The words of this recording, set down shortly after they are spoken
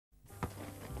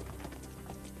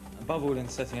Above all, in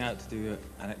setting out to do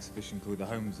an exhibition called The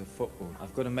Homes of Football,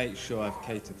 I've got to make sure I've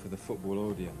catered for the football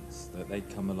audience, that they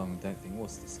come along and don't think,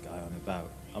 what's this guy on about?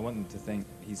 I want them to think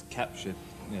he's captured,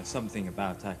 something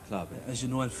about our club. As you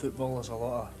know, in football there's a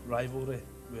lot of rivalry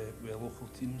with local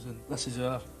teams, and this is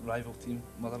our rival team,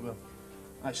 Motherwell.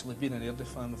 Actually, being an Airdrie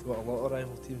fan, we've got a lot of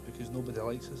rival teams because nobody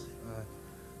likes us.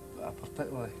 But I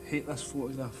particularly hate this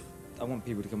photograph. I want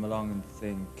people to come along and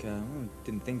think,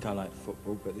 didn't think I liked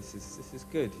football, but this is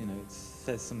good. It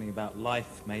says something about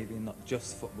life, maybe, and not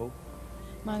just football.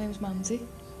 My name's Mandy,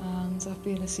 and I've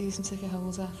been a season ticket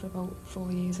holder for about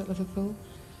 4 years at Liverpool.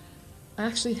 I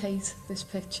actually hate this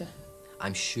picture.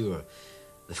 I'm sure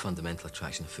the fundamental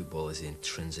attraction of football is the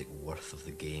intrinsic worth of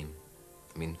the game.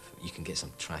 I mean, you can get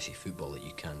some trashy football that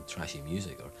you can trashy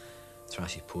music or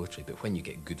trashy poetry, but when you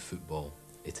get good football,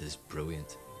 it is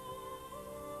brilliant.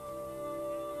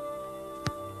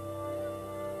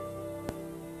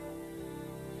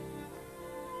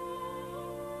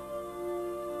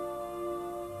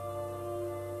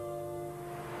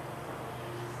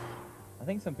 I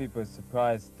think some people are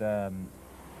surprised in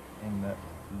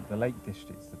the Lake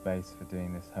District's the base for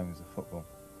doing this Homes of Football.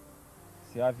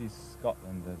 See, I view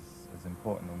Scotland as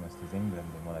important almost as England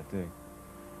in what I do.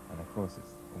 And of course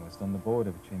it's almost on the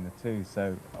border between the two,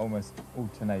 so almost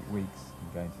alternate weeks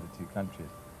in going to the two countries.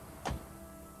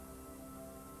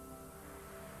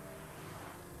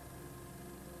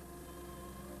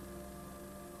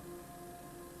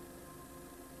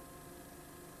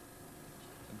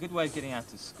 A good way of getting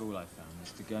out of school, I found,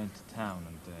 was to go into town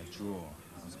and draw.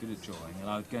 I was good at drawing, and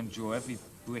I would go and draw every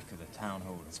brick of the town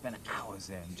hall and spend hours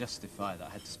there and justify that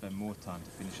I had to spend more time to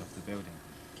finish off the building.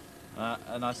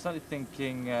 And I started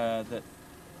thinking that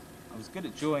I was good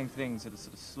at drawing things at a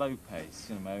sort of slow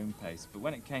pace, my own pace, but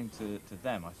when it came to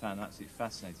them, I found it absolutely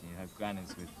fascinating. You have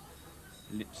grannies with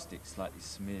lipstick slightly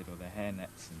smeared or their hair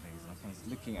nets and things, and I was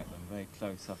looking at them very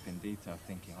close up in detail,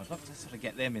 thinking I'd love to sort of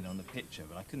get them in on the picture,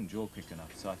 but I couldn't draw quick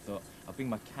enough, so I thought I'll bring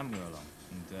my camera along,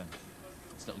 and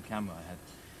this little camera I had,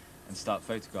 and start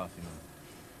photographing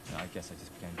them. I guess I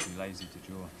just became too lazy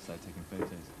to draw, started taking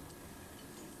photos.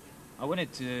 I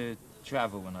wanted to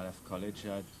travel when I left college.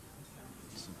 I'd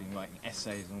sort of been writing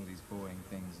essays on all these boring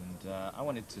things, and I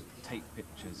wanted to take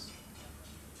pictures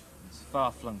as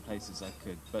far-flung places I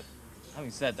could, but having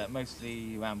said that,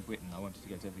 mostly around Britain. I wanted to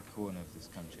go to every corner of this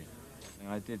country. And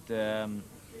I did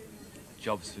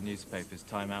jobs for newspapers,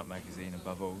 Time Out magazine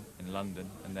above all, in London,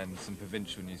 and then some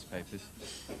provincial newspapers.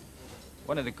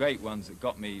 One of the great ones that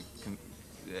got me,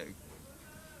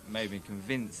 made me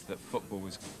convinced that football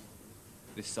was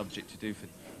this subject to do for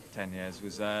 10 years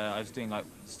was I was doing like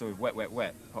the story of Wet Wet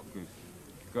Wet, pop group,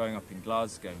 growing up in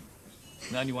Glasgow.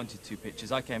 And I only wanted 2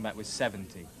 pictures. I came back with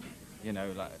 70.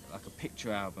 Like a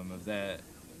picture album of their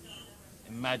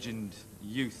imagined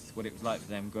youth, what it was like for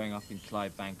them growing up in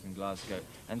Clydebank and Glasgow.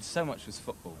 And so much was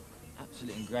football,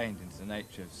 absolutely ingrained into the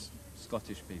nature of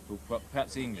Scottish people,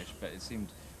 perhaps English, but it seemed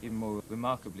even more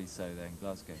remarkably so there in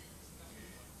Glasgow.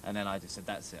 And then I just said,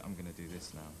 that's it, I'm going to do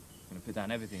this now. I'm going to put down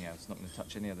everything else, not going to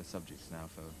touch any other subjects now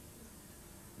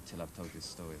until I've told this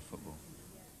story of football.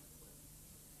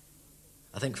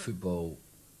 I think football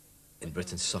in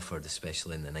Britain suffered,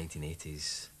 especially in the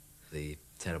 1980s, the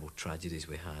terrible tragedies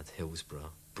we had,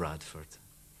 Hillsborough, Bradford,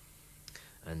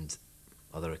 and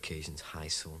other occasions,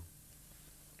 Highsole.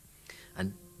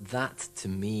 And that, to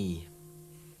me,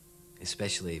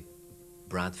 especially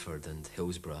Bradford and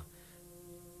Hillsborough,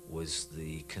 was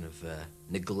the kind of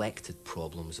neglected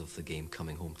problems of the game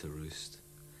coming home to roost.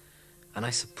 And I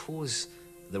suppose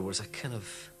there was a kind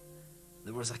of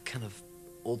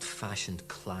old-fashioned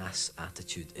class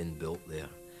attitude inbuilt there,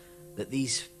 that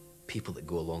these people that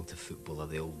go along to football are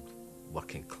the old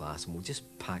working class, and we'll just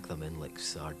pack them in like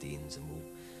sardines, and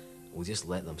we'll just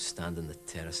let them stand in the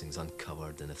terracings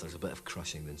uncovered, and if there's a bit of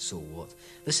crushing, then so what?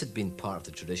 This had been part of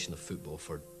the tradition of football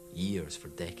for years, for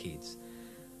decades,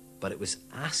 but it was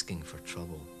asking for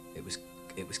trouble. It was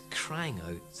crying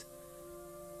out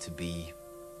to be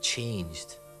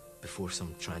changed before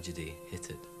some tragedy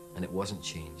hit it, and it wasn't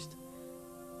changed.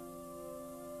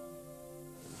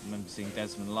 I remember seeing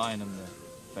Desmond Lynam, the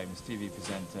famous TV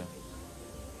presenter,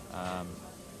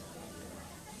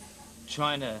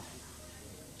 trying to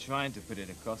put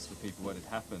it across to people what had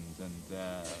happened, and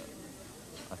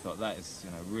I thought that is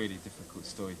a really difficult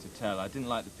story to tell. I didn't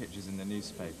like the pictures in the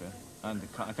newspaper, and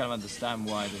I kind of understand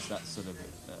why there's that sort of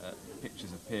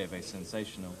pictures appear very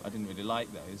sensational. I didn't really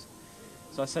like those,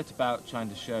 so I set about trying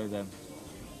to show them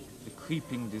the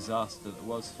creeping disaster that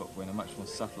was football in a much more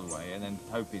subtle way, and then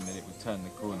hoping that it would turn the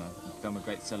corner and become a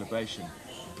great celebration.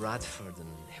 Bradford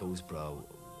and Hillsborough,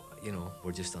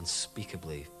 were just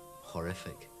unspeakably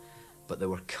horrific. but they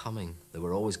were coming, they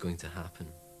were always going to happen.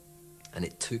 And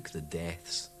it took the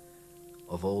deaths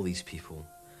of all these people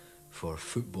for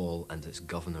football and its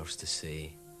governors to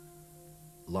say,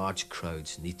 large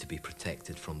crowds need to be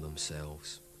protected from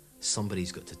themselves.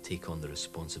 Somebody's got to take on the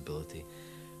responsibility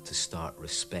to start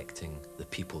respecting the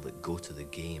people that go to the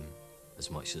game as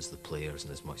much as the players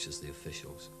and as much as the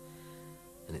officials.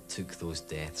 And it took those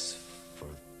deaths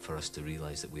for us to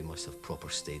realise that we must have proper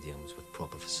stadiums with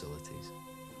proper facilities.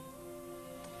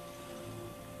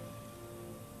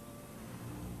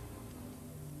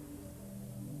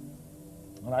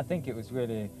 Well, I think it was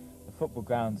really, the football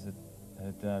grounds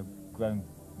had grown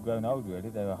old really.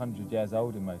 They were 100 years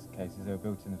old in most cases. They were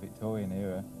built in the Victorian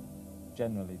era.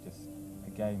 Generally just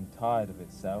a game tired of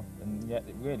itself, and yet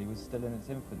it really was still in its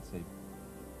infancy.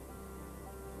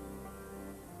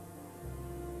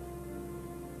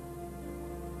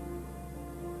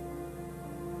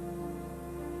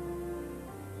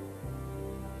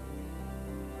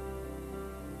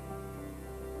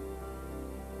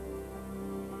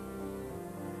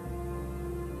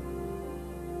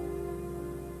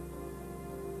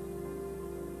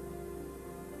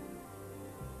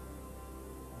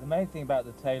 The main thing about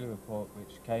the Taylor report,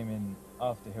 which came in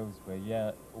after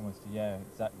Hillsborough, almost a year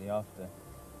exactly after,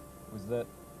 was that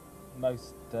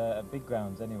most big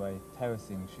grounds anyway,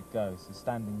 terracing should go, so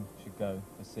standing should go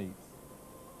for seats.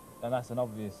 And that's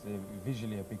obviously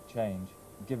visually a big change,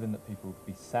 given that people would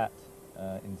be sat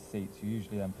in seats. You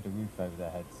usually then put a roof over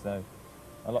their heads, so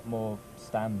a lot more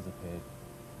stands appeared.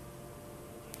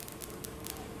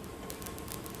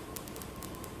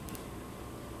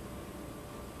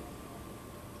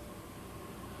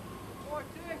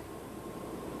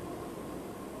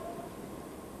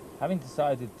 Having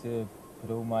decided to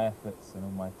put all my efforts and all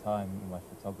my time, all my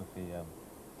photography,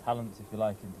 talents if you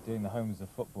like, into doing the Homes of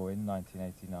Football in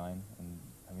 1989, and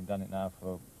having done it now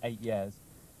for 8 years,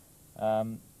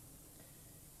 I've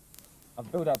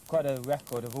built up quite a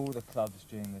record of all the clubs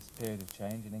during this period of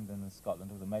change in England and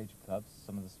Scotland, all the major clubs,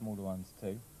 some of the smaller ones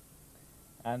too.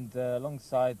 And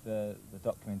alongside the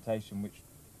documentation, which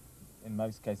in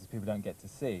most cases people don't get to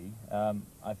see,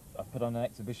 I've put on an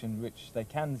exhibition which they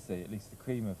can see, at least the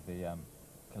cream of the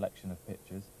collection of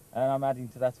pictures. And I'm adding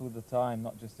to that all the time,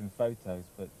 not just in photos,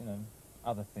 but you know,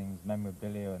 other things,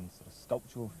 memorabilia and sort of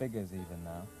sculptural figures even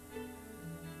now.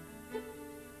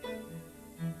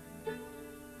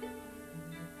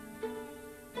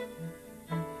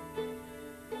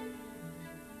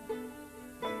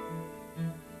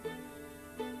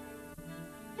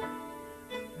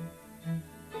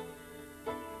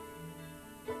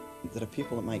 There are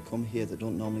people that might come here that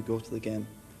don't normally go to the game,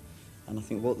 and I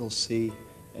think what they'll see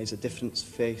is a different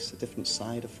face, a different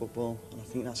side of football, and I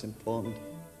think that's important.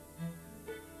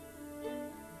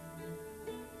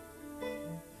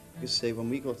 You say when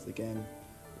we go to the game,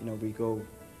 you know, we go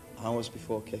hours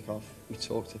before kick-off, we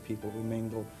talk to people, we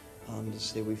mingle, and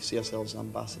say we see ourselves as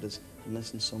ambassadors, and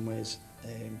this in some ways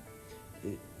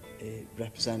it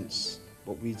represents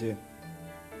what we do.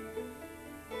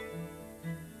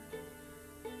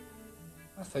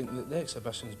 I think that the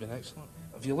exhibition's been excellent.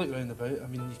 If you look round about, I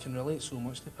mean, you can relate so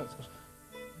much to pictures.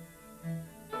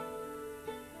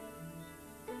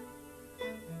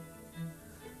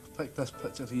 I've picked this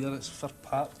picture here. It's Fir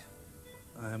Park,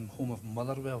 home of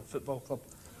Motherwell Football Club.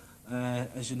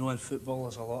 As you know, in football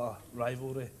there's a lot of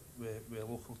rivalry with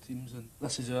local teams, and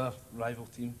this is our rival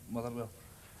team, Motherwell.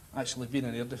 Actually, being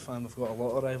an Airdrie fan, we've got a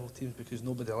lot of rival teams because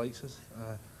nobody likes us.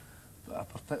 But I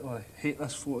particularly hate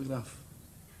this photograph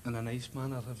in a nice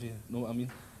manner, if you know what I mean.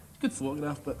 Good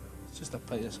photograph, but it's just a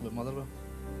pity it's about Motherwell.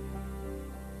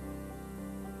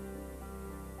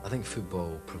 I think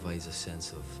football provides a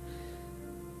sense of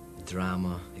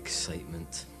drama,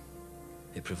 excitement.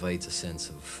 It provides a sense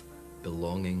of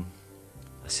belonging,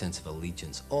 a sense of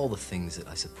allegiance, all the things that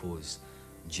I suppose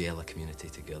gel a community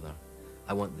together.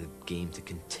 I want the game to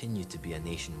continue to be a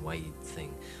nationwide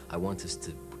thing. I want us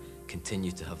to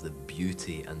continue to have the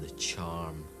beauty and the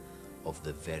charm of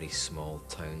the very small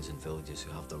towns and villages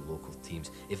who have their local teams.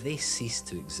 If they cease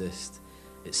to exist,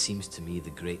 it seems to me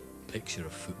the great picture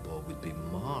of football would be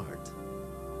marred.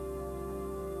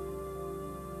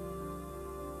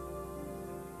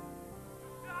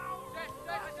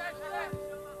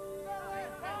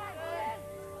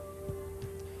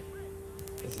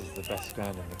 This is the best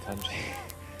ground in the country.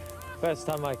 First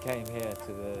time I came here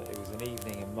it was an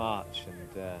evening in March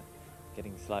and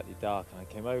getting slightly dark, and I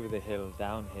came over the hill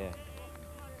down here,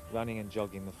 running and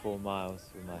jogging the 4 miles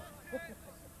with my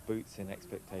boots in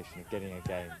expectation of getting a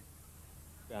game.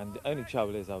 And the only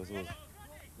trouble is I was always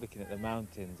looking at the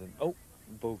mountains and, oh,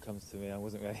 the ball comes to me, I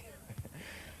wasn't ready.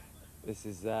 This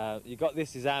is you got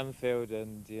this is Anfield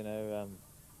and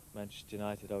Manchester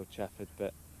United, Old Trafford,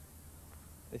 but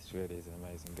this really is an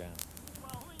amazing ground.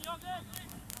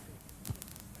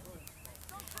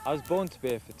 I was born to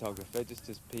be a photographer, just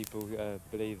as people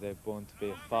believe they're born to be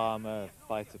a farmer, a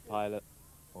fighter pilot,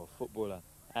 or a footballer.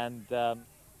 And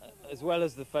as well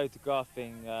as the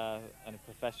photographing on a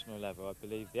professional level, I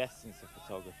believe the essence of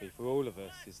photography for all of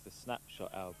us is the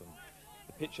snapshot album,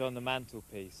 the picture on the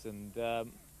mantelpiece. And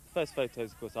the first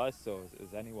photos, of course, I saw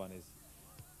as anyone is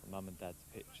my mum and dad's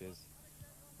pictures,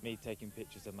 me taking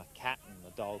pictures of my cat and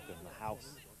the dog and the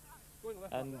house.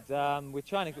 And we're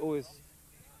trying to always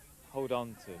hold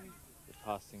on to the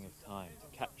passing of time,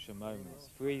 to capture moments,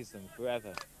 freeze them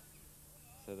forever,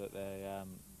 so that they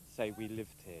say we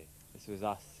lived here. This was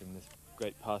us in this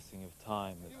great passing of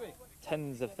time.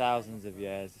 Tens of thousands of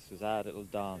years, this was our little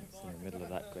dance in the middle of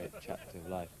that great chapter of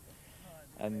life.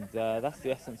 And that's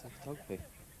the essence of photography.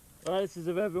 All right, this is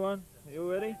of everyone. Are you all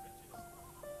ready?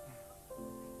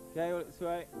 Okay, all this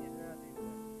way.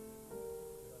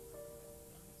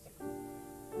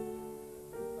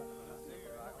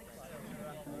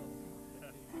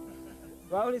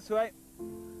 Right, all this way.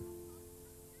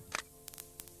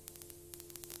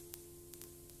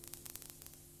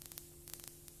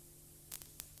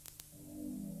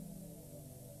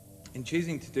 In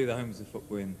choosing to do the Homes of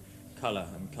Football in colour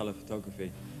and colour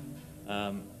photography,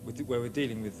 where we're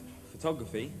dealing with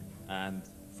photography and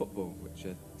football, which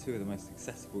are two of the most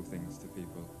accessible things to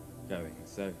people going.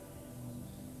 So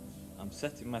I'm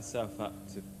setting myself up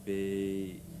to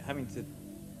be having to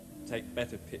take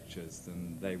better pictures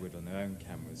than they would on their own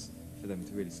cameras, for them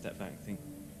to really step back and think,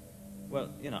 well,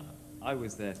 I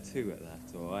was there too at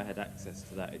that, or I had access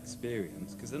to that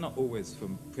experience, because they're not always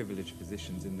from privileged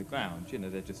positions in the ground,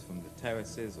 they're just from the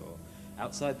terraces or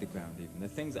outside the ground even. They're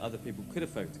things that other people could have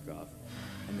photographed.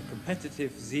 And the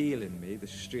competitive zeal in me, the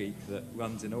streak that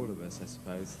runs in all of us, I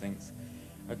suppose, thinks,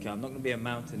 okay, I'm not going to be a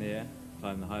mountaineer,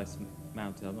 climb the highest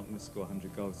mountain, I'm not going to score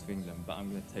 100 goals for England, but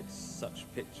I'm going to take such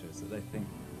pictures that they think,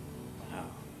 wow.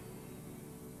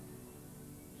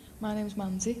 My name's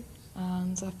Mandy,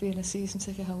 and I've been a season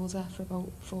ticket holder for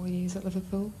about 4 years at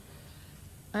Liverpool.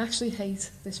 I actually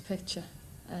hate this picture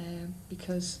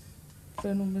because, for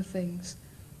a number of things.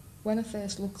 When I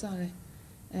first looked at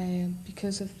it,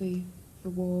 because of the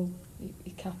wall,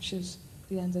 it captures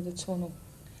the end of the tunnel.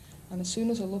 And as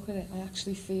soon as I look at it, I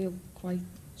actually feel quite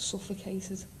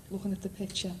suffocated looking at the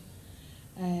picture.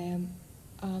 And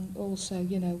also,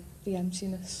 the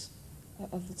emptiness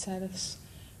of the terrace.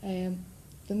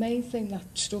 The main thing that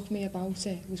struck me about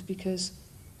it was because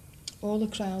all the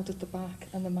crowd at the back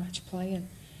and the match playing,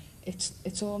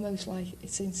 it's almost like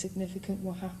it's insignificant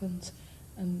what happened,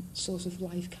 and sort of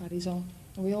life carries on.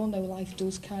 And we all know life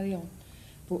does carry on,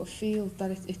 but I feel that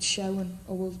it's showing,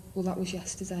 oh, well that was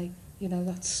yesterday,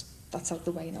 that's out of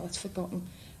the way now, it's forgotten.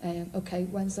 Okay,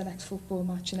 when's the next football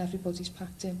match? And everybody's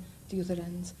packed in the other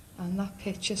end. And that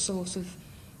picture sort of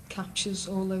captures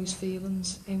all those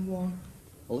feelings in one.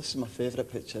 Well, this is my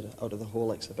favourite picture out of the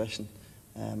whole exhibition.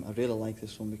 I really like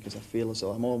this one because I feel as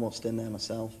though I'm almost in there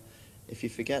myself. If you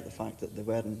forget the fact that they're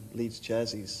wearing Leeds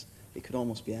jerseys, it could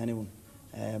almost be anyone.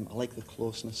 I like the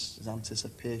closeness, there's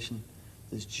anticipation,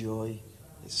 there's joy.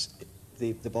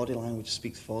 The body language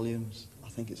speaks volumes. I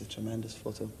think it's a tremendous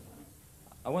photo.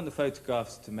 I want the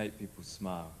photographs to make people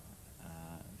smile.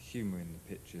 Humour in the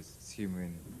pictures, it's humour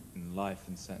in life,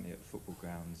 and certainly at football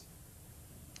grounds,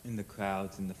 in the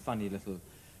crowds, in the funny little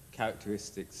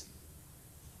characteristics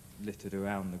littered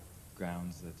around the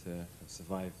grounds that have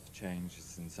survived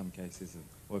changes in some cases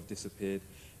or have disappeared.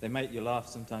 They make you laugh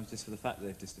sometimes just for the fact that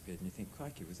they've disappeared, and you think,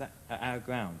 crikey, was that at our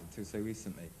ground until so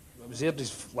recently? It was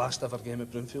Airdrie's last ever game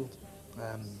at Broomfield.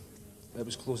 It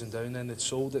was closing down then, they'd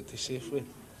sold it to Safeway.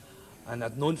 And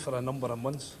I'd known for a number of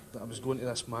months that I was going to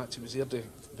this match. It was Airdrie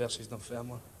versus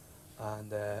Dunfermline.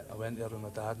 And I went there with my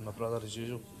dad and my brother as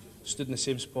usual. Stood in the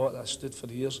same spot that I stood for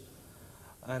years.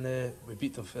 And we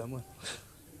beat Dunfermline.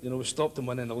 We stopped them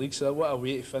winning the league, so what a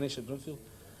way to finish at Broomfield.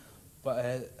 But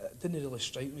it didn't really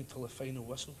strike me until the final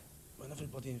whistle, when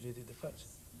everybody invaded the pitch.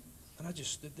 And I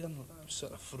just stood there and I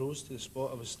sort of froze to the spot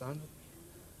I was standing.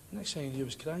 Next thing I knew, I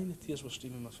was crying, the tears were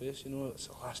streaming my face. It's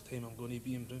the last time I'm going to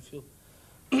be in Broomfield.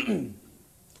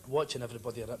 Watching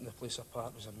everybody ripping the place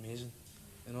apart was amazing.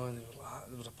 And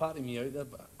there was a part of me out there,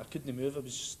 but I couldn't move, I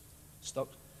was just stuck.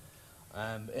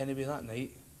 Anyway, that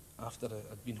night, after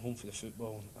I'd been home for the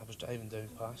football, I was driving down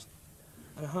past,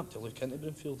 and I happened to look into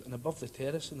Broomfield, and above the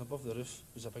terrace and above the roof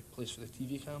was a big place for the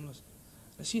TV cameras.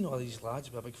 I seen all these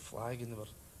lads with a big flag, and they were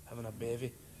having a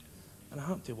bevy. And I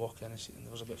happened to walk in and see, and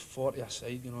there was about 40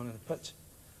 aside going on in the pitch.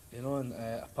 you know, and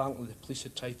apparently the police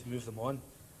had tried to move them on,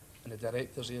 and the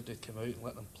directors here did come out and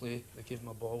let them play. They gave them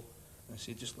a ball, and they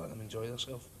said just let them enjoy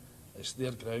themselves. It's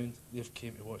their ground, they've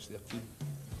came to watch their team,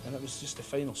 and it was just the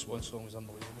final swan song was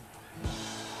unbelievable.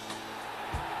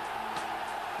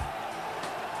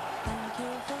 Thank you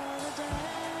for the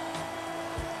days,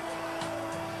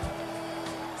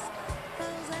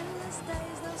 those endless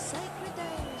days, those sacred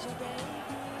days you gave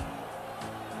me.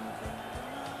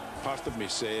 Part of me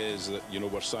says that, you know,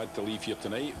 we're sad to leave here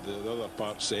tonight. The other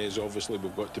part says, obviously,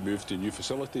 we've got to move to new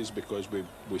facilities because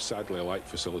we sadly lack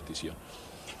facilities here.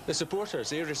 The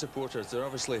supporters, area supporters, they're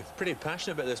obviously pretty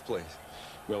passionate about this place.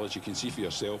 Well, as you can see for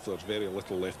yourself, there's very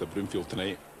little left of Broomfield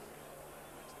tonight.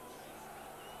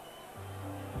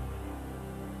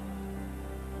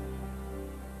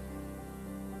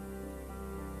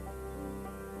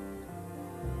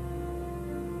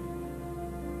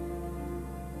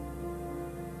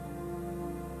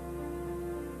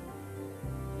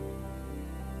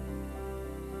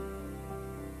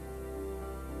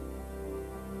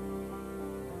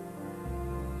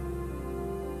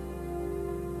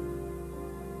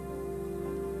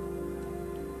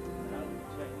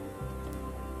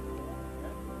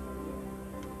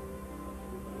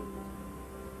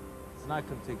 And I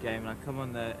come to a game and I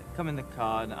come in the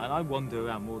car and I wander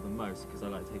around more than most because I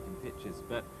like taking pictures.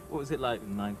 But what was it like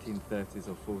in the 1930s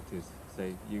or 40s?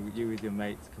 Say you with your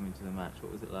mates coming to the match.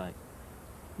 What was it like?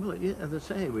 Well, yeah, as I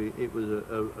say, it was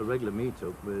a regular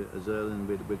meet-up. As early, and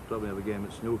we'd probably have a game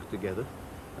at snooker together,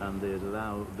 and they'd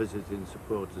allow visiting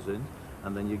supporters in,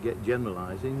 and then you get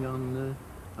generalising on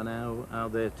how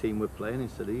their team were playing.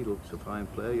 Instead of, he looks a fine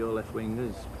player, your left winger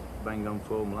is bang on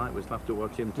form like, we'll have to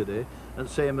watch him today, and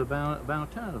same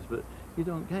about ours, but you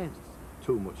don't get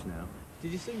too much now.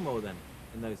 Did you sing more then,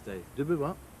 in those days? Did we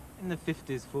what? In the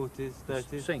 50s, 40s,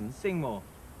 30s? Sing? Sing more.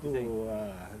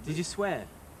 Did you swear?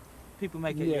 People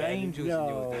make it your angels in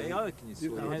your day. I reckon you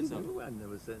swore your heads off. I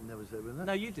never said with that.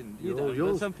 No, you didn't.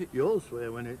 You all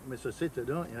swear when it miss a sitter,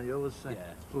 don't you? You always say,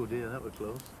 oh dear, that was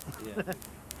close. Yeah.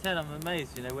 Ted, I'm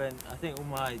amazed, you know, when I think all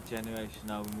my generation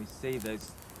now, when we see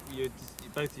those,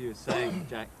 both of you were saying,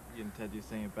 Jack, you and Ted, you were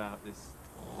saying about this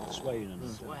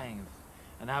swaying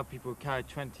and how people carry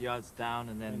 20 yards down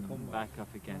and then back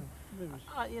up again.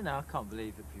 You know, I can't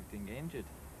believe that people didn't get injured.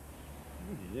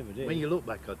 When you look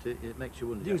back at it, it makes you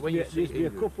wonder. There used to be a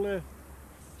couple of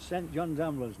St John's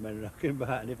ambulance men knocking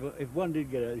back, and if one did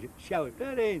get a shout,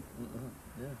 "Get in!"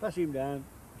 Pass him down.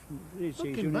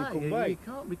 Looking back, you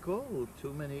can't recall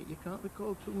too many. You can't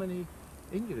recall too many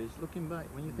injuries. Looking back,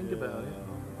 when you think about it.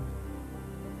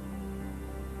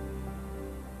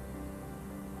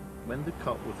 When the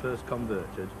cop were first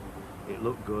converted, it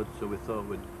looked good, so we thought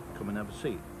we'd come and have a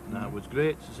seat. Now, it was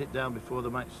great to sit down before the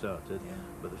match started,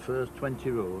 but the first 20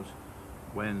 rows,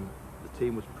 when the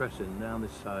team was pressing down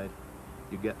this side,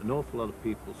 you get an awful lot of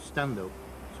people stand up.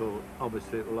 So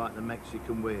obviously it was like the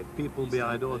Mexican way. People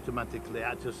behind automatically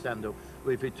had to stand up.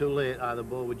 But if you're too late, either the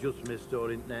ball would just miss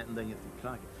or in net, and then you think,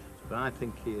 Clarke. But I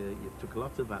think here you took a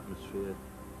lot of atmosphere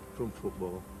from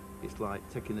football. It's like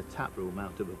taking a tap room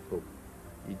out of a pub.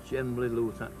 You generally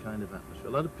lose that kind of atmosphere.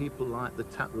 A lot of people like the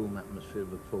tap room atmosphere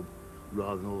of a pub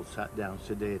rather than all sat down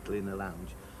sedately in the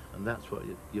lounge. And that's what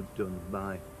you've done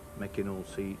by making all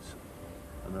seats.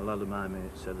 And a lot of my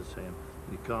mates said the same.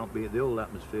 You can't be at the old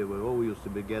atmosphere where all we used to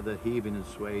be together, heaving and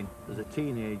swaying. As a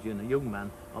teenager and a young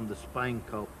man on the spine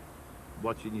cop,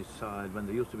 watching your side, when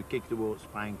they used to be kicked towards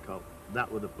spine cop,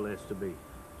 that was the place to be.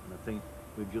 And I think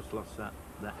we've just lost that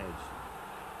edge.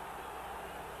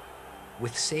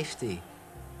 With safety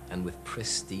and with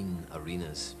pristine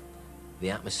arenas, the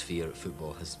atmosphere at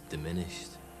football has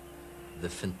diminished. The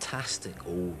fantastic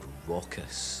old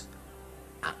raucous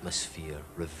atmosphere,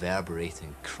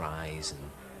 reverberating cries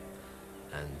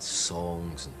and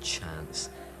songs and chants,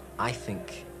 I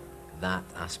think that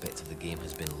aspect of the game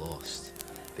has been lost,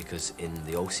 because in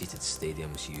the all-seated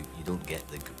stadiums you don't get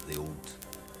the old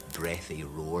breathy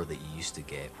roar that you used to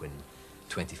get when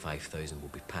 25,000 will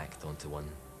be packed onto one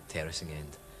terracing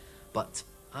end. But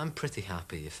I'm pretty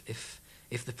happy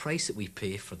if the price that we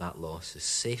pay for that loss is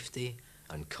safety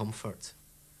and comfort,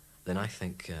 then I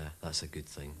think that's a good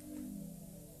thing.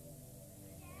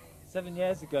 7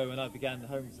 years ago, when I began the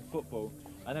Homes of Football,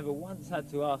 I never once had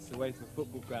to ask the way to a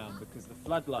football ground because the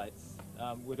floodlights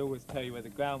would always tell you where the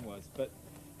ground was. But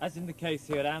as in the case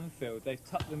here at Anfield, they've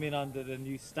tucked them in under the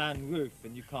new stand roof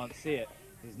and you can't see it.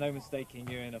 There's no mistaking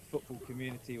you're in a football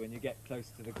community when you get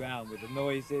close to the ground with the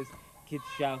noises, kids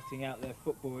shouting out their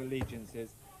football allegiances,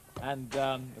 and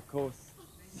of course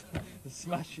the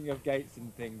smashing of gates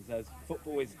and things as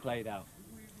football is played out.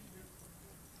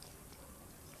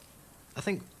 I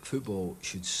think football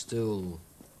should still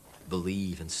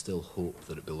believe and still hope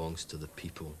that it belongs to the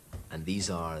people, and these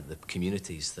are the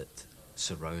communities that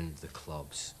surround the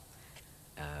clubs.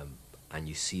 And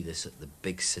you see this at the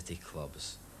big city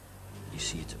clubs. You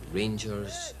see it at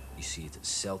Rangers, you see it at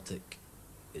Celtic,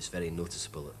 it's very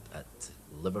noticeable at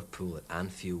Liverpool, at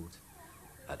Anfield,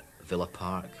 at Villa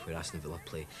Park, where Aston Villa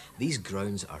play. These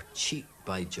grounds are cheek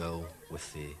by jowl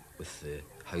with the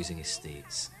housing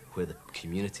estates, where the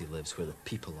community lives, where the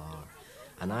people are.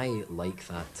 And I like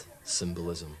that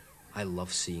symbolism. I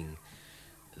love seeing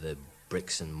the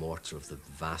bricks and mortar of the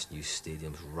vast new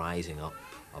stadiums rising up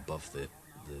above the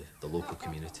local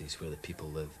communities where the people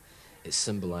live. It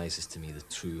symbolises to me the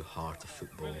true heart of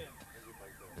football,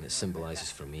 and it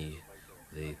symbolises for me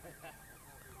the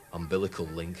umbilical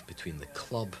link between the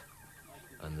club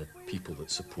and the people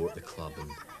that support the club and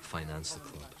finance the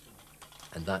club.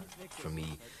 And that, for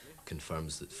me,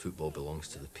 confirms that football belongs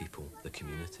to the people, the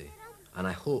community. And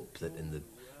I hope that in the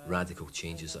radical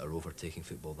changes that are overtaking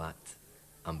football, that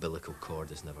umbilical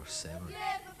cord is never severed.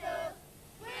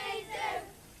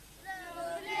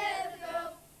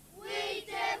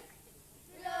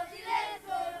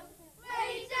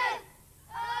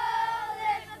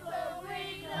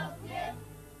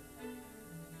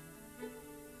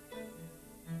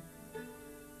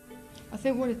 I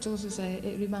think what it does is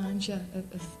it reminds you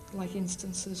of like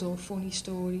instances or funny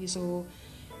stories, or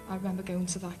I remember going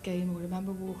to that game, or I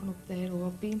remember walking up there, or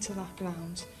I've been to that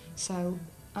ground. So,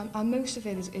 and most of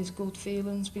it is good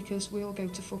feelings, because we all go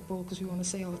to football because we want to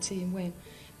see our team win,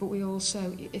 but we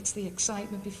also, it's the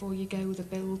excitement before you go, the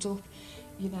build up,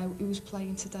 you know, who's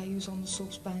playing today, who's on the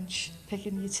subs bench,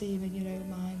 picking your team in your own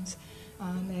mind.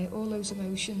 And all those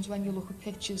emotions, when you look at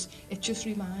pictures, it just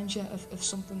reminds you of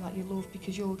something that you love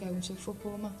because you're going to a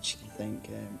football match. I think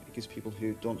it gives people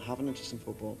who don't have an interest in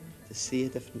football to see a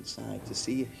different side, to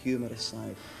see a humorous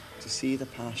side, to see the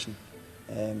passion,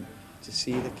 to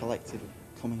see the collective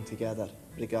coming together,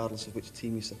 regardless of which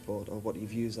team you support or what your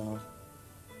views are.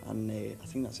 And I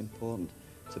think that's important,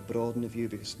 to broaden the view,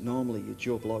 because normally your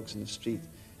Joe Bloggs in the street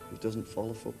who doesn't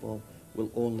follow football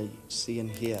will only see and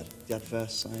hear the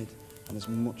adverse side. And there's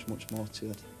much, much more to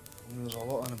it. I mean, there's a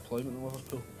lot of unemployment in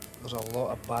Liverpool. There's a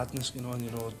lot of badness going on,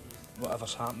 you know,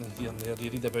 whatever's happening here and there.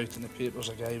 You read about it in the papers,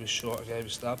 a guy was shot, a guy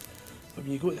was stabbed. But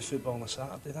when you go to the football on a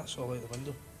Saturday, that's all out the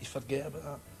window. You forget about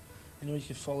that. You know, you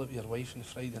could fall out with your wife on a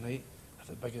Friday night, have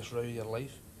the biggest row of your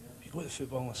life. If you go to the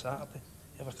football on a Saturday,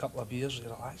 you have a couple of beers, you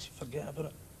relax, you forget about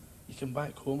it. You come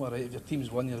back home, alright, if your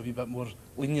team's won, you're a wee bit more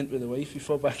lenient with the wife, you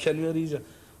fall back in with easier.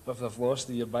 But if they've lost,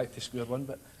 you're back to square one.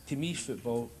 But to me,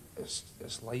 football,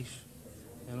 it's life,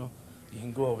 you know. You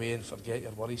can go away and forget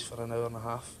your worries for an hour and a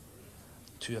half,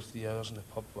 2 or 3 hours in the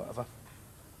pub, whatever.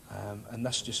 And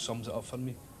this just sums it up for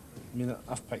me. I mean,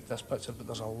 I've picked this picture, but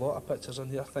there's a lot of pictures in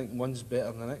here. I think one's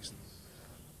better than the next.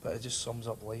 But it just sums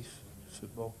up life,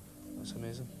 football. It's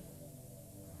amazing.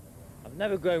 I've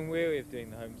never grown weary of doing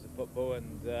the homes of football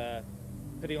and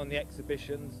putting on the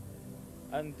exhibitions.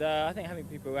 And I think having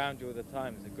people around you all the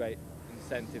time is a great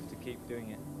incentive to keep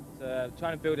doing it.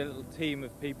 Trying to build a little team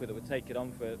of people that would take it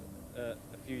on for a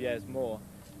few years more.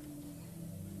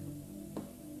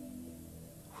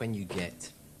 When you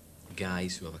get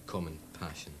guys who have a common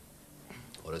passion,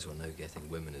 or as we're now getting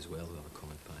women as well who have a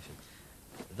common passion,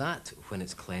 that, when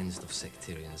it's cleansed of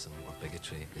sectarianism or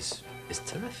bigotry, is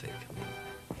terrific. I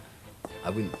mean, I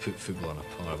wouldn't put football on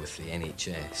a par with the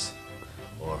NHS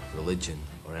or religion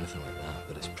or anything like that,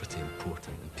 but it's pretty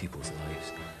important in people's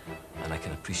lives, and I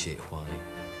can appreciate why.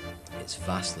 It's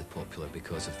vastly popular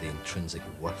because of the intrinsic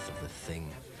worth of the thing,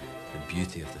 the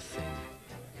beauty of the thing.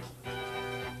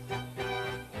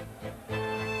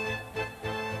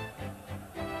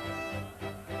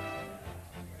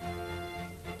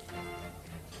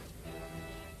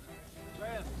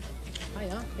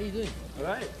 Hiya, how you doing? All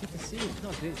right. Good to see you.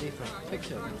 Not a great day for a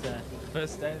picture, but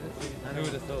First day of the season. Who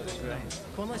would have thought it was rain?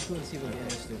 come on, let's go and see if we can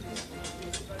get any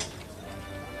Stuart.